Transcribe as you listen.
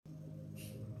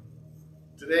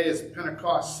Today is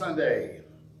Pentecost Sunday.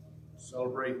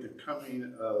 Celebrate the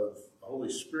coming of the Holy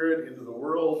Spirit into the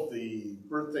world, the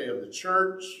birthday of the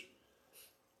church.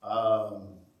 So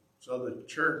the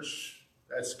church,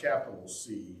 that's capital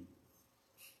C.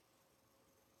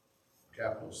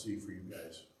 Capital C for you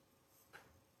guys.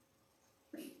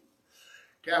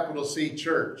 Capital C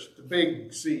church, the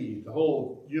big C, the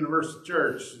whole universal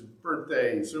church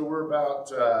birthday. So we're about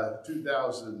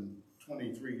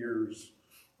 2023 years,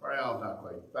 well, not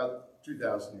quite, about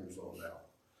 2,000 years old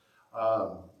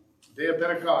now. Day of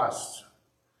Pentecost.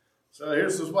 So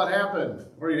here's what happened.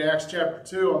 We're in Acts chapter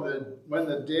 2. When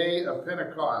the day of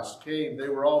Pentecost came, they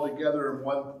were all together in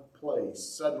one place.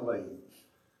 Suddenly,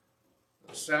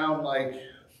 a sound like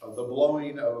the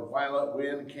blowing of a violent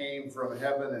wind came from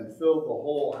heaven and filled the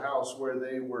whole house where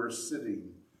they were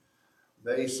sitting.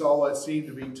 They saw what seemed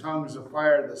to be tongues of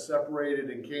fire that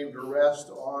separated and came to rest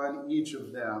on each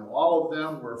of them. All of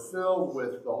them were filled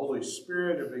with the Holy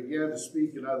Spirit and began to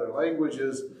speak in other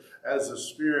languages as the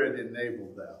Spirit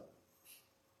enabled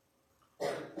them.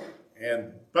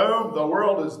 And boom, the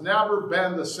world has never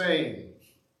been the same.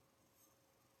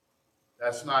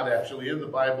 That's not actually in the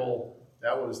Bible.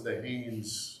 That was the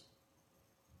Haynes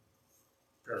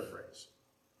paraphrase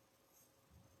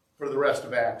for the rest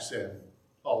of Acts and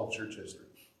all of church history.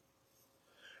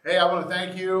 Hey, I want to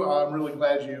thank you. I'm really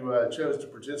glad you chose to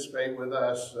participate with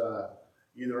us,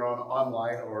 either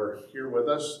online or here with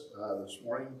us this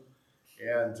morning.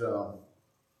 And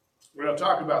we're going to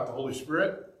talk about the Holy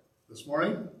Spirit this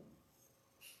morning.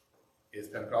 It's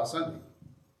Pentecost Sunday.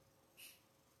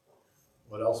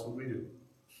 What else would we do?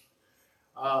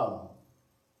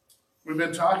 We've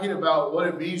been talking about what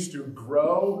it means to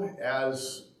grow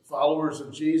as followers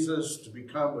of Jesus, to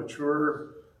become mature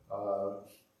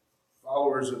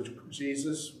followers of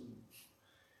Jesus.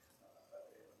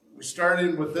 We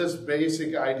started with this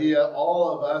basic idea. All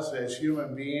of us as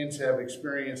human beings have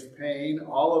experienced pain.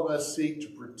 All of us seek to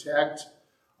protect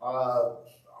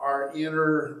our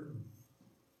inner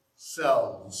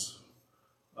selves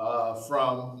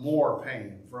from more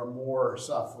pain, from more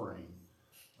suffering.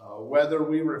 Whether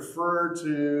we refer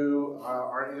to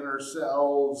our inner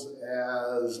selves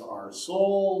as our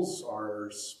souls,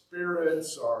 our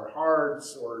spirits, our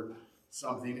hearts, or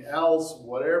something else,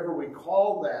 whatever we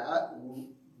call that,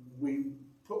 we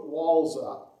put walls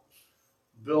up,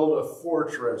 build a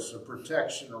fortress of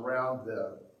protection around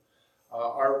them.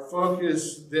 Our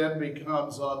focus then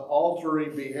becomes on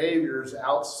altering behaviors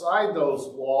outside those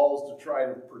walls to try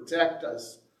to protect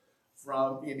us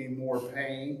from any more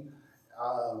pain.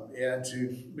 And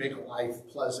to make life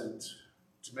pleasant,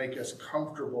 to make us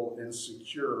comfortable and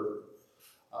secure.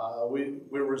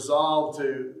 We're resolved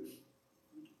to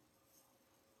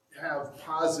have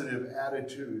positive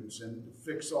attitudes and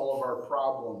fix all of our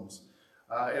problems.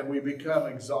 And we become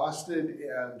exhausted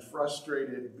and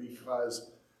frustrated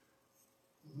because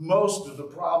most of the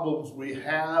problems we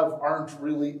have aren't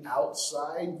really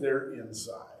outside, they're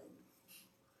inside.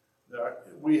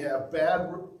 We have bad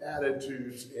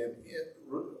attitudes and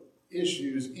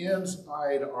issues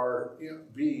inside our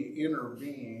inner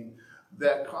being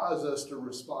that cause us to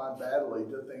respond badly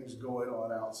to things going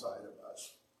on outside of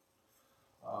us.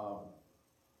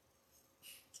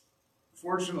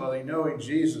 Fortunately, knowing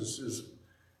Jesus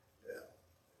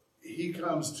He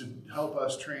comes to help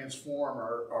us transform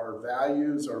our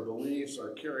values, our beliefs, our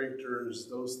characters,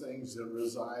 those things that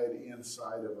reside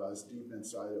inside of us, deep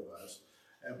inside of us.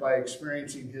 And by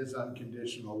experiencing His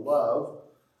unconditional love,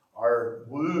 our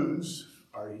wounds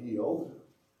are healed,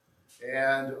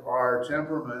 and our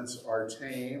temperaments are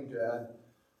tamed, and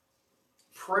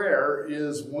prayer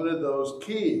is one of those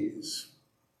keys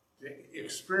to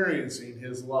experiencing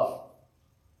His love.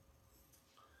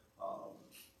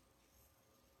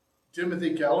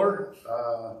 Timothy Keller,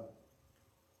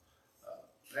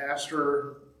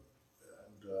 pastor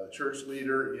and church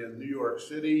leader in New York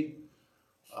City,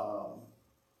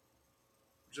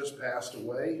 just passed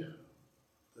away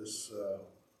this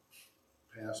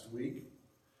past week.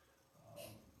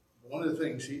 One of the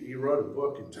things, he wrote a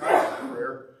book entitled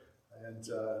Prayer, and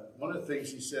one of the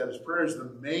things he said is prayer is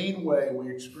the main way we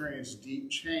experience deep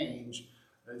change.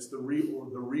 It's the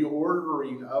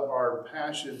reordering of our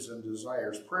passions and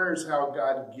desires. Prayer is how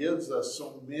God gives us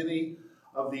so many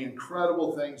of the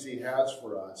incredible things He has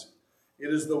for us.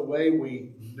 It is the way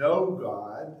we know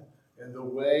God and the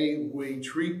way we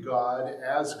treat God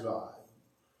as God.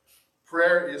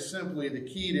 Prayer is simply the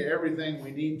key to everything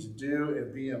we need to do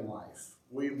and be in life.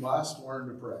 We must learn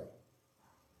to pray.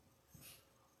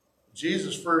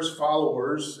 Jesus' first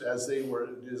followers, as they were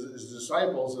his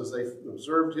disciples, as they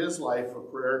observed His life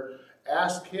of prayer,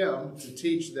 asked him to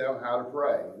teach them how to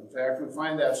pray. In fact, we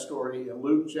find that story in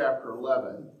Luke chapter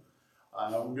 11.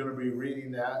 I'm going to be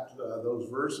reading those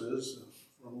verses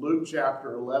from Luke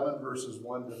chapter 11, verses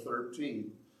 1 to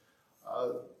 13.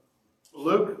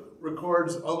 Luke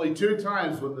records only 2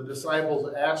 times when the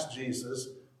disciples asked Jesus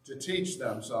to teach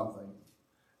them something.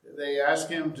 They asked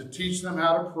him to teach them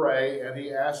how to pray, and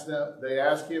they asked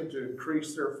him to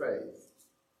increase their faith.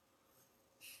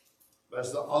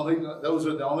 Those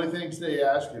are the only things they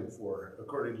asked him for,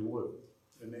 according to Luke,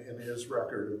 in his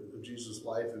record of Jesus'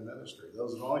 life and ministry.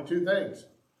 Those are the only 2 things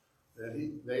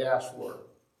that they asked for.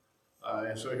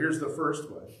 And so here's the first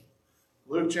one.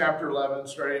 Luke chapter 11,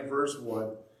 starting in verse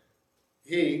 1.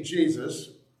 He, Jesus,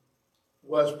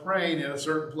 was praying in a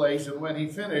certain place, and when he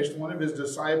finished, one of his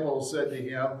disciples said to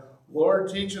him, Lord,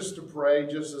 teach us to pray,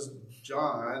 just as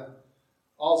John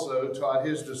also taught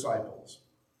his disciples.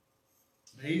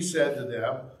 He said to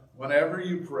them, whenever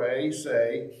you pray,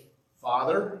 say,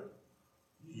 Father,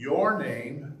 your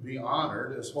name be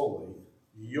honored as holy.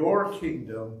 Your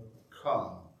kingdom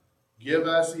come. Give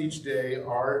us each day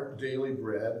our daily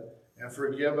bread, and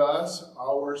forgive us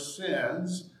our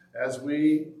sins, as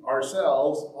we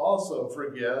ourselves also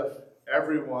forgive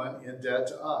everyone in debt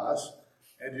to us,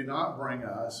 and do not bring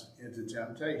us into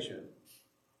temptation.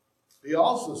 He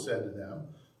also said to them,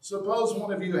 suppose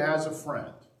one of you has a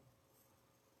friend,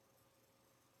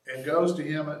 and goes to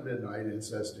him at midnight and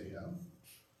says to him,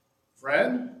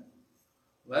 Friend,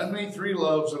 lend me 3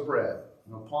 loaves of bread.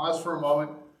 I'm going to pause for a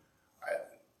moment.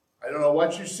 I don't know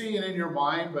what you're seeing in your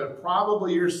mind, but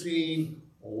probably you're seeing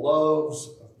loaves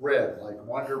of bread, like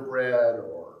Wonder Bread,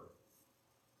 or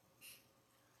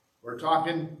we're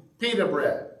talking pita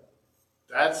bread.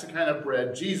 That's the kind of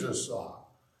bread Jesus saw.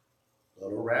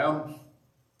 Little round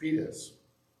pitas.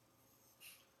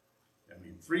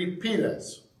 3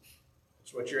 pitas.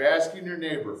 That's what you're asking your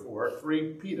neighbor for,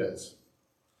 3 pitas.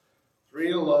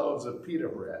 3 loaves of pita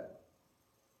bread.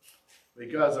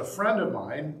 Because a friend of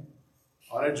mine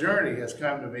on a journey has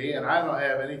come to me, and I don't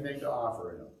have anything to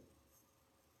offer him.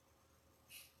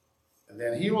 And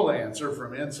then he will answer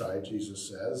from inside, Jesus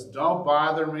says, don't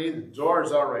bother me. The door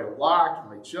is already locked.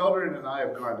 My children and I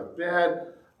have gone to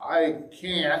bed. I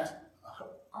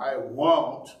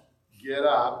won't get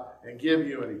up and give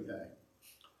you anything.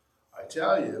 I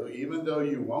tell you, even though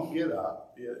you won't get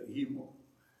up, he won't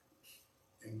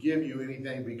and give you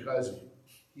anything because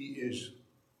he is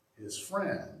his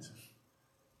friend.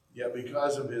 Yet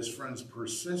because of his friend's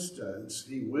persistence,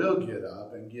 he will get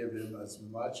up and give him as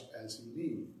much as he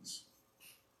needs.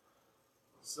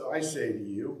 So I say to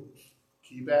you,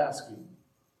 keep asking,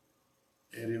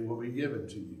 and it will be given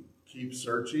to you. Keep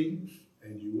searching,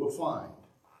 and you will find.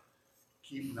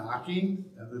 Keep knocking,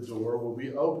 and the door will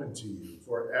be open to you.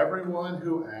 For everyone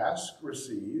who asks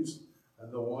receives,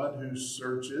 and the one who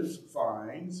searches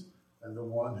finds, and the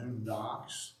one who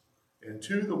knocks, and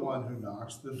to the one who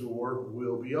knocks, the door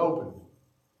will be opened.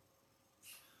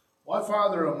 What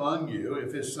father among you,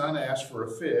 if his son asks for a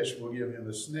fish, will give him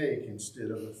a snake instead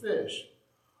of a fish?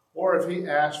 Or if he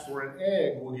asks for an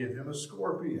egg, will give him a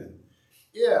scorpion?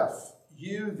 If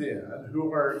you then,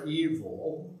 who are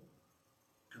evil,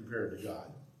 compared to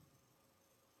God,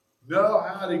 know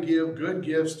how to give good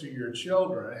gifts to your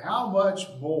children, how much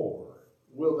more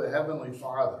will the Heavenly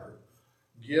Father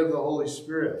give the Holy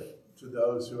Spirit to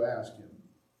those who ask him?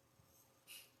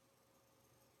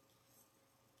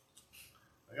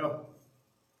 I'm going to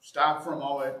stop for a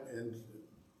moment and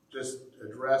just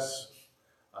address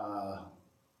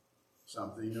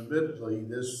something. Admittedly,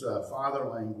 this father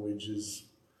language is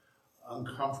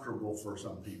uncomfortable for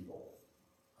some people.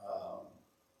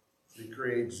 It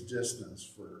creates distance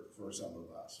for some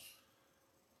of us.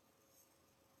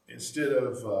 Instead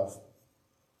of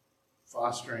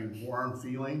fostering warm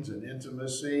feelings and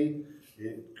intimacy,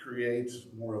 it creates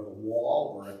more of a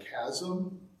wall or a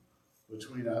chasm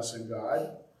between us and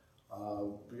God.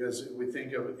 Because we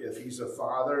think of if he's a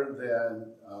father,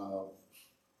 then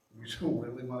we don't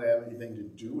really want to have anything to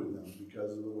do with him because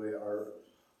of the way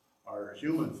our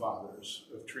human fathers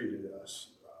have treated us.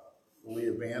 Will he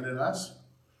abandon us?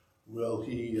 Will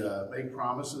he make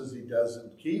promises he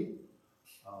doesn't keep?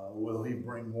 Will he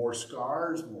bring more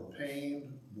scars, more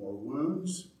pain, more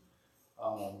wounds?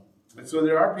 And so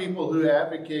there are people who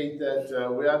advocate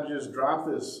that we ought to just drop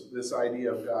this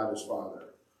idea of God as Father.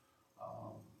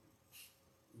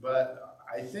 But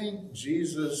I think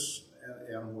Jesus,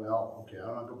 I'm not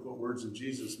going to put words in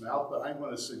Jesus' mouth, but I'm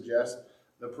going to suggest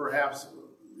that perhaps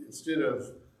instead of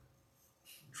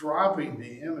dropping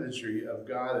the imagery of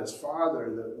God as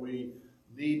Father, that we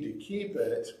need to keep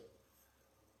it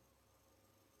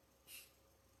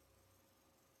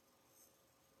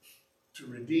to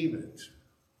redeem it,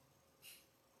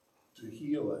 to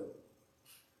heal it.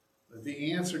 That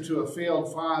the answer to a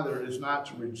failed father is not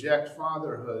to reject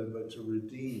fatherhood, but to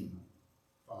redeem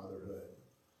fatherhood.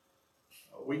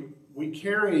 We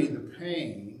carry the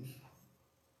pain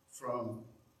from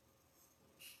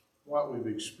what we've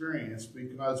experienced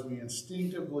because we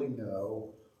instinctively know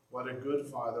what a good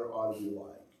father ought to be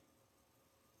like.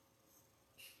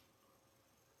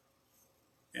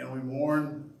 And we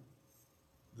mourn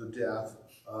the death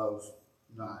of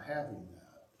not having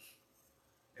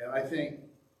that. And I think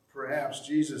perhaps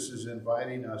Jesus is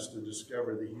inviting us to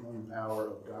discover the healing power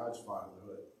of God's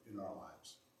fatherhood in our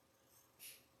lives.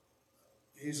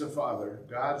 He's a father,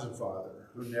 God's a father,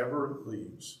 who never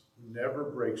leaves, who never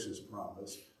breaks his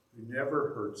promise, who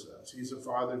never hurts us. He's a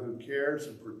father who cares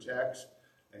and protects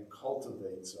and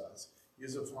cultivates us.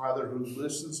 He's a father who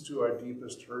listens to our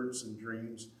deepest hurts and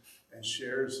dreams and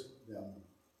shares them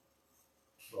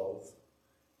both.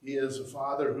 He is a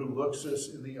father who looks us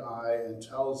in the eye and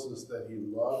tells us that he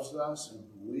loves us and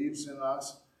believes in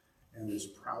us and is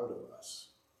proud of us.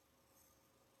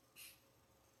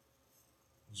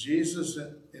 Jesus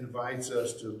invites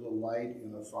us to delight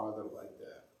in a father like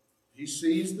that. He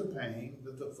sees the pain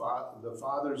that the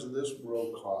fathers of this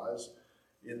world cause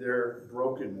in their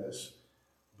brokenness,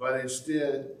 but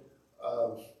instead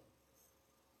of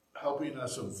helping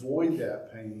us avoid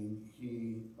that pain,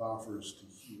 he offers to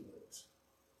heal it.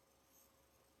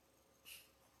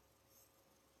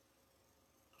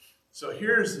 So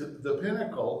here's the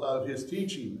pinnacle of his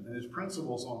teaching and his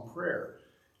principles on prayer.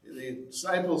 The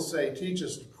disciples say, teach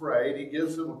us to pray, and he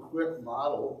gives them a quick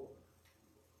model.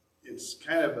 It's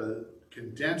kind of a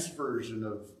condensed version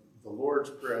of the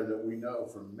Lord's Prayer that we know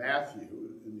from Matthew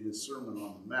in his Sermon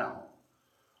on the Mount.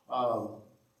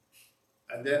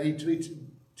 And then he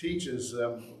teaches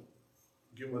them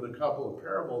with a couple of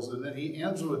parables, and then he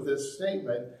ends with this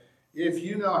statement: if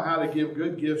you know how to give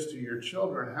good gifts to your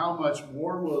children, how much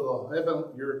more will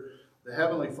the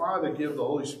Heavenly Father give the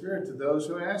Holy Spirit to those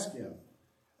who ask him?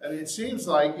 And it seems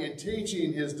like in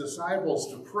teaching his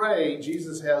disciples to pray,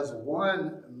 Jesus has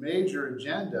one major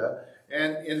agenda,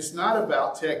 and it's not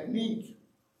about technique.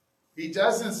 He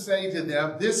doesn't say to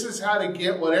them, this is how to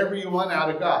get whatever you want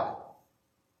out of God.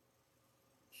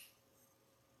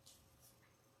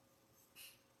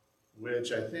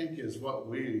 Which I think is what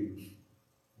we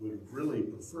would really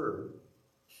prefer.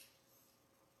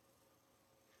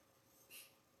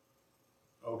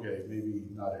 Okay, maybe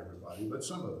not everybody, but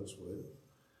some of us would.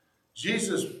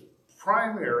 Jesus'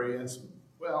 primary and,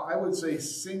 well, I would say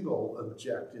single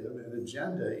objective and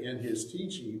agenda in his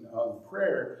teaching of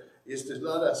prayer is to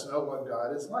let us know what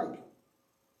God is like.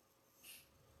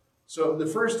 So the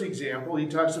first example, he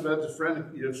talks about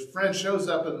your friend shows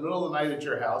up in the middle of the night at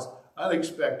your house,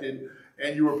 unexpected,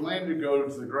 and you were planning to go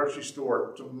to the grocery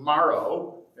store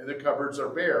tomorrow, and the cupboards are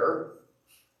bare.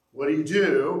 What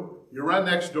do? You run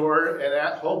next door and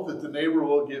hope that the neighbor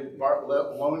will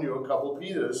loan you a couple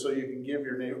pitas so you can give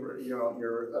your neighbor,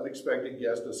 your unexpected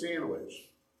guest a sandwich.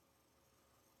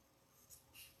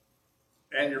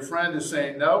 And your friend is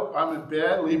saying, nope, I'm in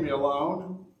bed, leave me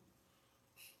alone.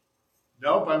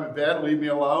 Nope, I'm in bed, leave me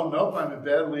alone. Nope, I'm in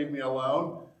bed, leave me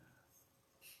alone.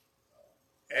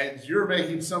 And you're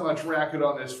making so much racket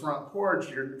on this front porch,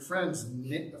 your friend's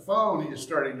phone is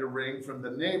starting to ring from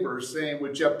the neighbors saying,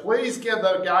 would you please give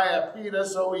the guy a pita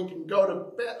so he can go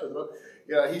to bed?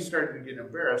 He's starting to get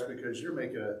embarrassed because you're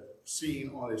making a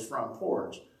scene on his front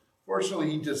porch. Fortunately,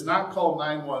 he does not call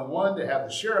 911 to have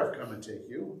the sheriff come and take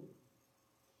you.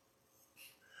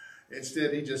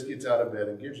 Instead, he just gets out of bed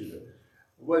and gives you that.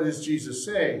 What is Jesus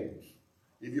saying?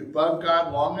 If you bug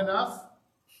God long enough,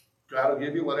 God will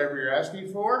give you whatever you're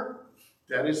asking for?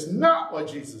 That is not what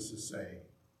Jesus is saying.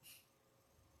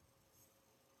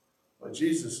 What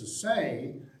Jesus is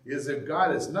saying is that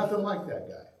God is nothing like that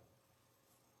guy.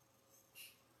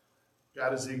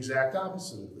 God is the exact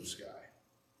opposite of this guy.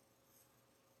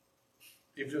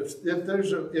 If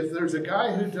there's a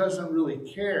guy who doesn't really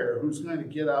care who's going to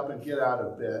get up and get out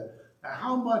of bed, now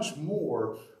how much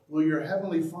more will your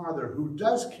Heavenly Father, who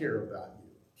does care about you,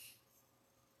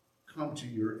 come to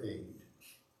your aid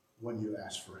when you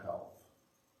ask for help?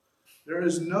 There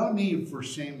is no need for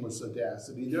shameless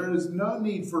audacity. There is no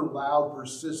need for loud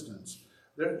persistence.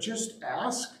 Just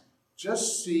ask,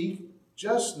 just seek,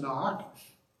 just knock.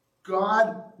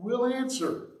 God will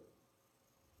answer.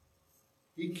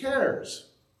 He cares.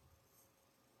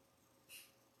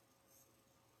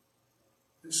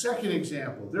 The second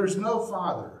example, there's no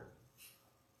father.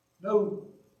 No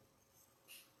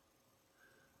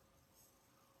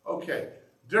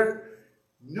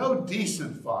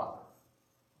decent father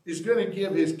is going to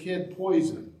give his kid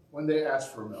poison when they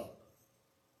ask for milk.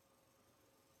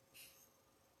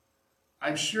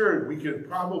 I'm sure we could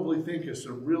probably think of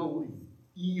some really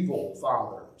evil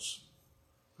fathers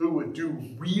who would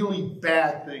do really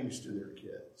bad things to their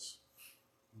kids.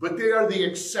 But they are the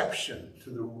exception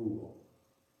to the rule.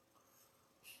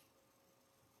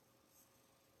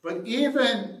 But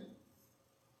even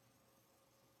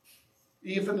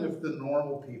if the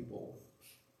normal people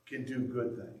can do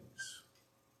good things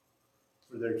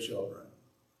for their children,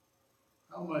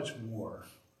 how much more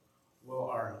will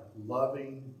our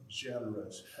loving,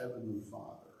 generous Heavenly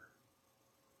Father?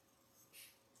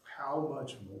 How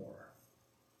much more?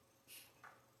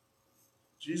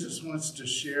 Jesus wants to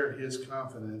share his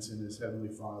confidence in his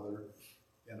Heavenly Father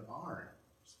and our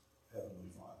Heavenly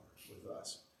Father with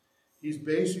us. He's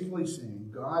basically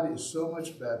saying God is so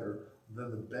much better than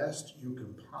the best you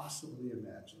can possibly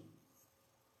imagine.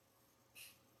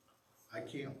 I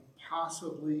can't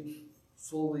possibly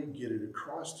fully get it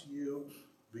across to you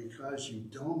because you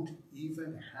don't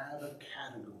even have a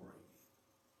category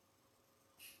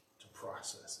to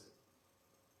process it.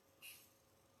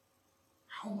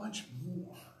 How much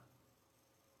more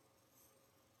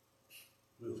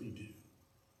will he do?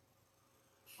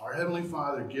 Our Heavenly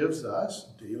Father gives us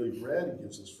daily bread. He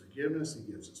gives us forgiveness.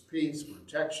 He gives us peace,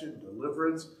 protection,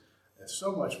 deliverance, and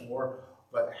so much more.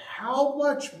 But how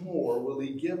much more will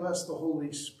he give us the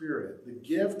Holy Spirit, the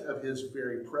gift of his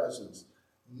very presence,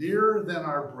 nearer than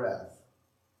our breath?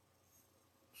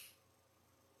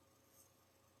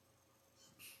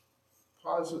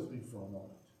 Pause with me for a moment.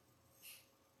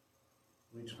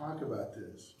 We talk about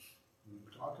this.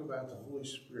 We talk about the Holy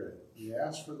Spirit. We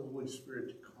ask for the Holy Spirit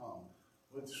to come.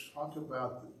 Let's talk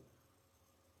about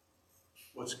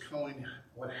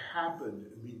what happened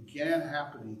and began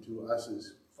happening to us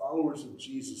as followers of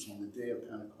Jesus on the day of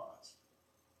Pentecost.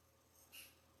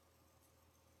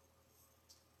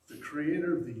 The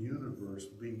creator of the universe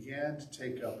began to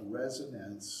take up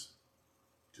resonance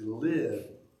to live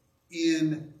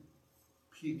in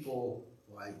people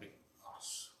like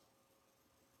us.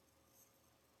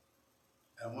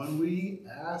 And when we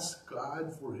ask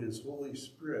God for his Holy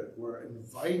Spirit, we're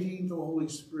inviting the Holy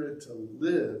Spirit to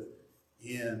live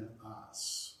in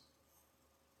us.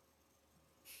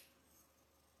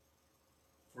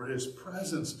 For his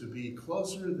presence to be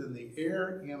closer than the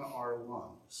air in our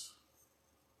lungs.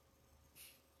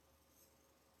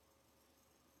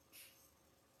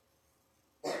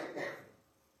 Our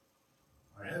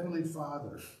Heavenly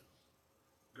Father,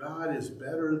 God is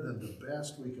better than the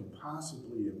best we can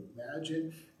possibly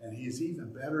imagine, and he's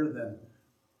even better than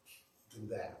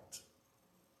that.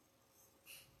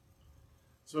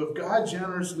 So if God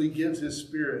generously gives his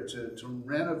Spirit to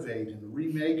renovate and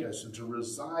remake us and to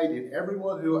reside in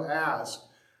everyone who asks,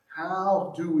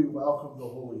 how do we welcome the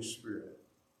Holy Spirit?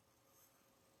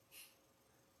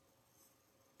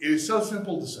 It is so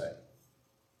simple to say.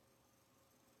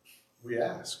 We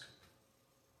ask.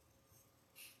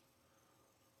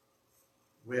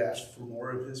 We ask for more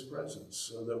of his presence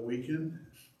so that we can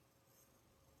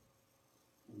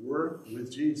work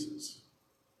with Jesus.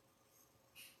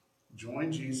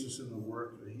 Join Jesus in the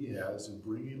work that he has in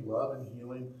bringing love and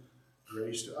healing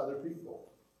grace to other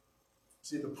people.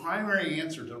 See, the primary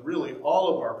answer to really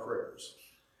all of our prayers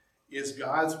is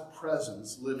God's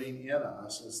presence living in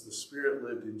us as the Spirit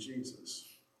lived in Jesus.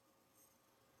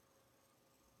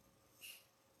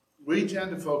 We tend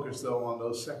to focus, though, on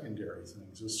those secondary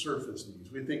things, the surface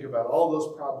needs. We think about all those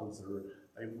problems that are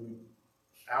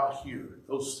out here,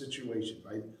 those situations.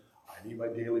 I need my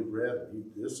daily bread. I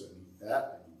need this. I need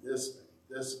that. I need this. I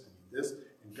need this. I need this.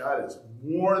 And God is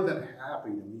more than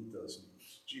happy to meet those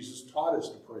needs. Jesus taught us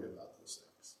to pray about those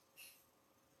things.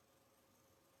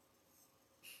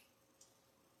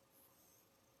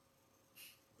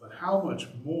 But how much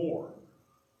more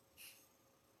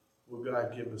will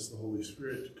God give us the Holy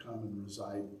Spirit to come and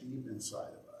reside deep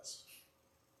inside of us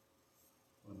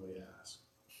when we ask?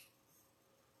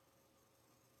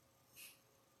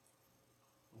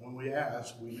 When we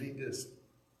ask, we need to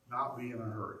not be in a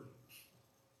hurry.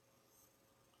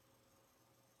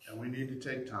 And we need to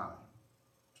take time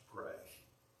to pray.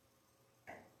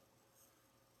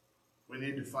 We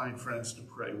need to find friends to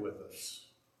pray with us.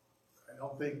 I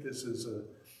don't think this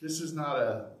is not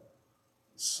a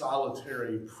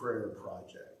solitary prayer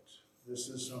project. This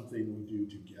is something we do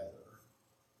together.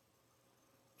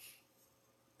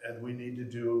 And we need to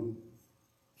do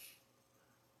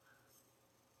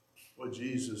what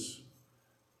Jesus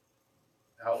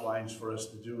outlines for us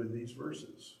to do in these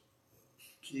verses.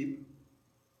 Keep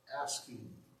asking,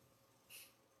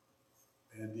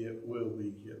 and it will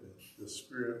be given. The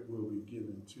Spirit will be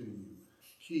given to you.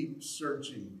 Keep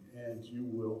searching and you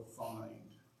will find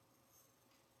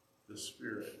the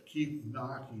Spirit. Keep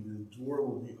knocking and the door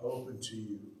will be open to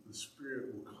you. The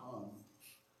Spirit will come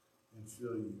and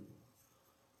fill you.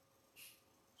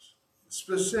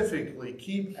 Specifically,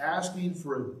 keep asking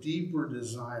for a deeper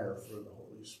desire for the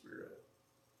Holy Spirit.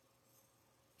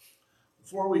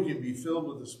 Before we can be filled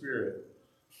with the Spirit,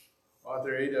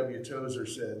 author A.W. Tozer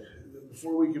said,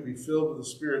 before we can be filled with the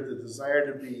Spirit, the desire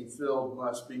to be filled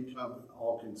must become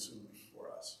all-consuming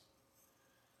for us.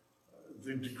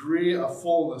 The degree of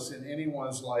fullness in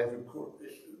anyone's life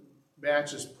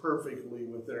matches perfectly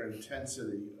with their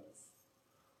intensity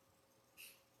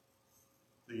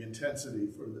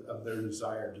of their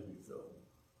desire to be filled.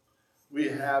 We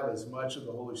have as much of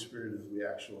the Holy Spirit as we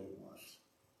actually want.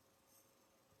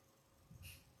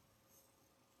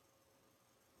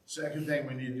 Second thing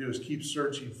we need to do is keep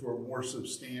searching for a more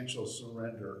substantial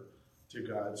surrender to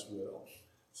God's will.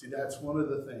 See, that's one of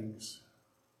the things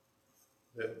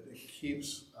that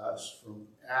keeps us from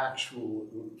actually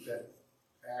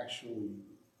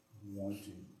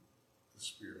wanting the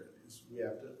Spirit. Is we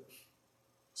have to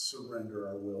surrender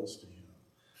our wills to Him.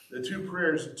 These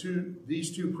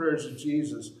two prayers of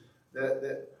Jesus,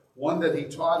 that one that He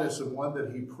taught us and one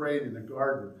that He prayed in the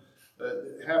garden,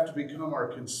 have to become our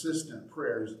consistent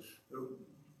prayers.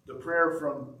 The prayer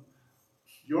from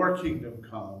your kingdom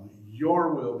come,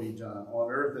 your will be done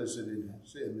on earth as it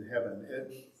is in heaven.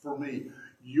 And for me,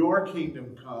 your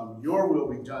kingdom come, your will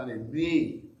be done in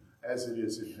me as it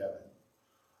is in heaven.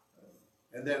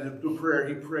 And then the prayer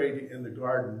he prayed in the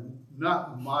garden,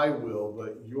 not my will,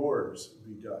 but yours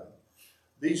be done.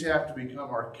 These have to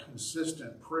become our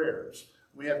consistent prayers.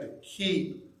 We have to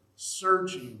keep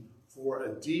searching for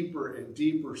a deeper and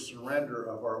deeper surrender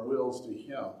of our wills to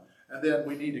Him. And then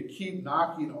we need to keep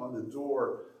knocking on the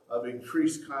door of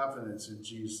increased confidence in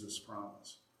Jesus'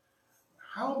 promise.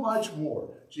 How much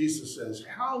more, Jesus says,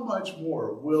 how much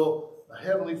more will the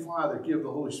Heavenly Father give the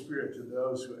Holy Spirit to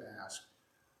those who ask?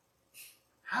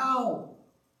 How?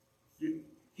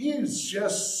 He is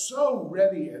just so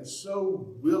ready and so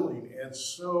willing and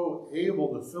so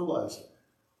able to fill us.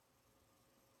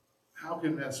 How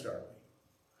convinced are we?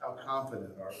 How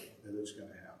confident are we that it's going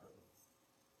to happen?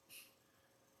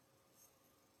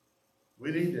 We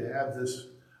need to have this.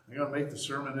 I'm going to make the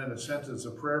sermon in a sentence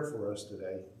of prayer for us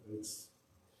today.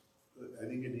 I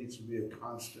think it needs to be a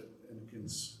constant and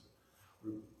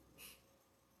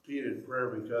repeated prayer,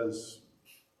 because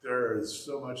there is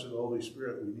so much of the Holy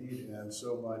Spirit we need, and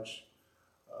so much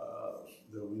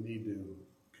that we need to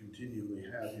continually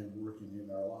have Him working in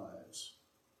our lives.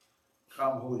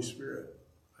 Come, Holy Spirit,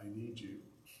 I need you.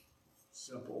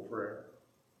 Simple prayer.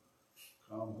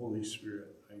 Come, Holy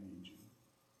Spirit, I need you.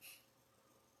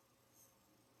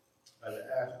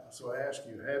 So I ask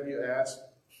you, have you asked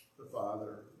the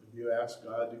Father, have you asked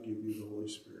God to give you the Holy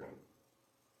Spirit?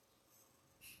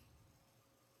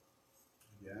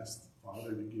 Have you asked the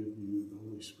Father to give you the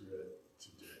Holy Spirit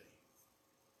today?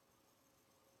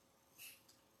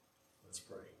 Let's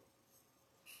pray.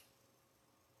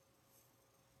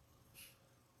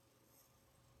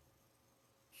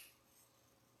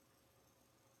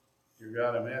 Dear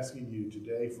God, I'm asking you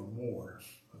today for more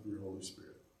of your Holy Spirit.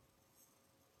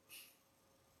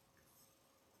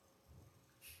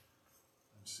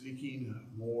 I'm seeking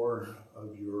more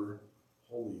of your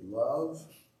holy love,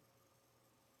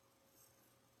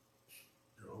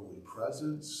 your holy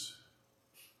presence,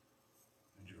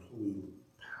 and your holy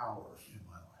power in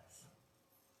my life.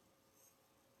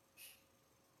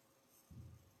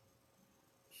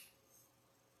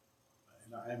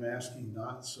 And I'm asking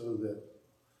not so that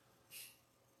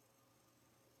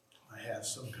I have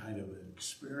some kind of an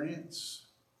experience,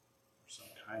 or some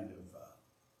kind of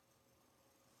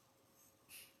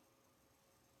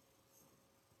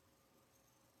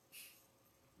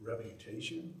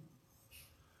reputation,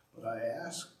 but I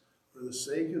ask for the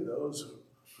sake of those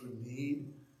who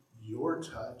need your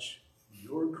touch,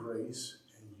 your grace,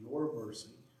 and your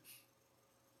mercy,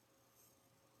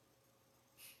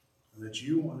 and that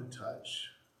you want to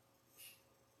touch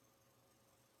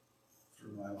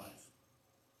through my life.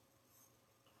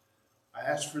 I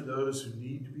ask for those who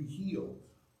need to be healed.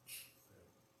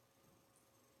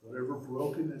 Whatever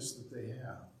brokenness that they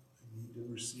have, they need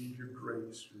to receive your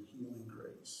grace, your healing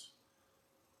grace.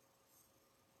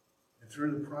 And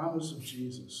through the promise of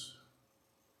Jesus,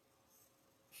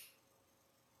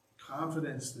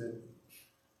 confidence that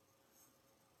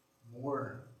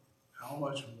more, how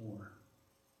much more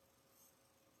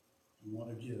you want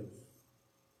to give,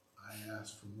 I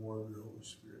ask for more of your Holy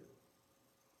Spirit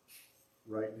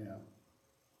right now.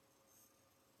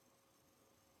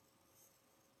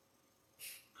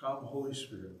 Come, Holy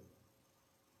Spirit.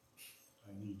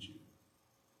 I need you.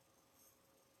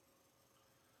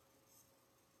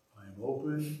 I am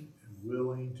open and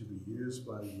willing to be used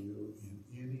by you in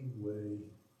any way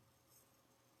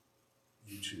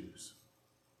you choose.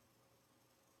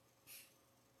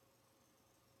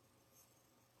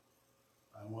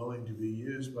 I'm willing to be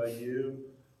used by you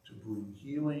to bring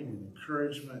healing and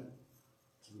encouragement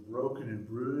to the broken and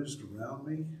bruised around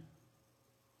me.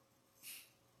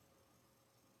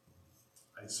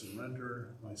 I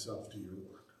surrender myself to your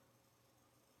work.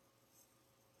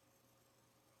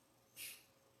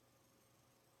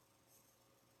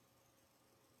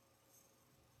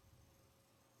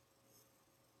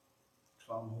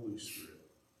 Come, Holy Spirit.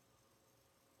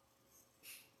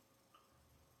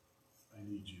 I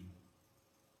need you.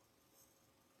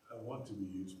 I want to be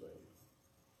used by you.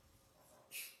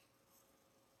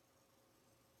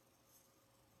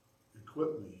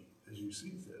 Equip me as you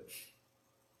see fit.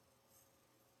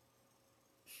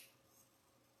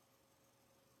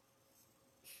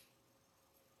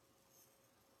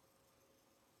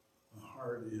 My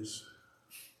heart is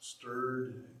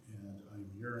stirred and I'm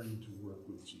yearning to work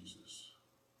with Jesus.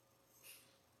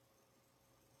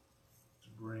 To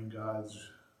bring God's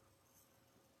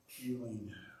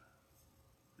healing,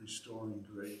 restoring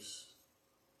grace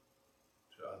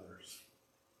to others.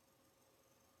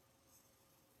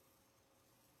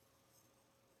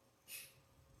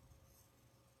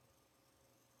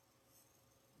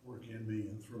 Work in me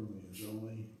and through me as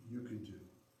only you can do.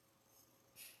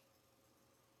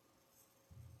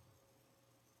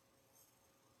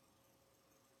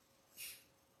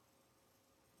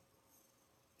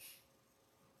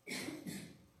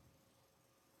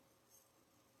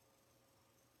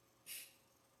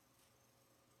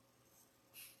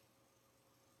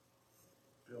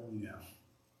 Fill me now.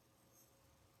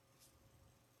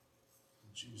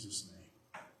 In Jesus' name.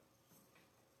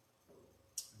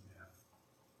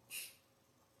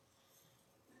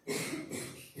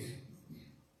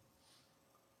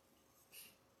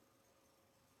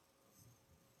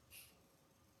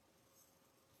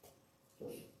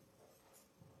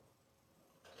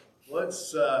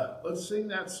 Let's sing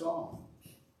that song.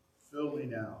 Fill me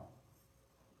now.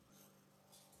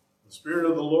 The Spirit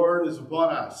of the Lord is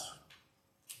upon us.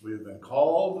 We have been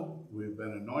called, we have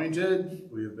been anointed,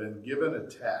 we have been given a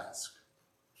task,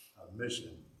 a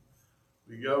mission.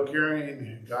 We go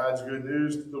carrying God's good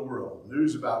news to the world.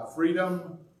 News about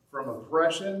freedom from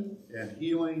oppression and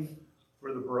healing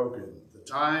for the broken. The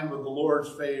time of the Lord's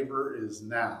favor is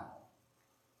now.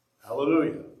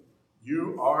 Hallelujah.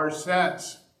 You are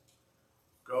sent.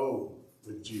 Go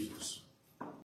with Jesus.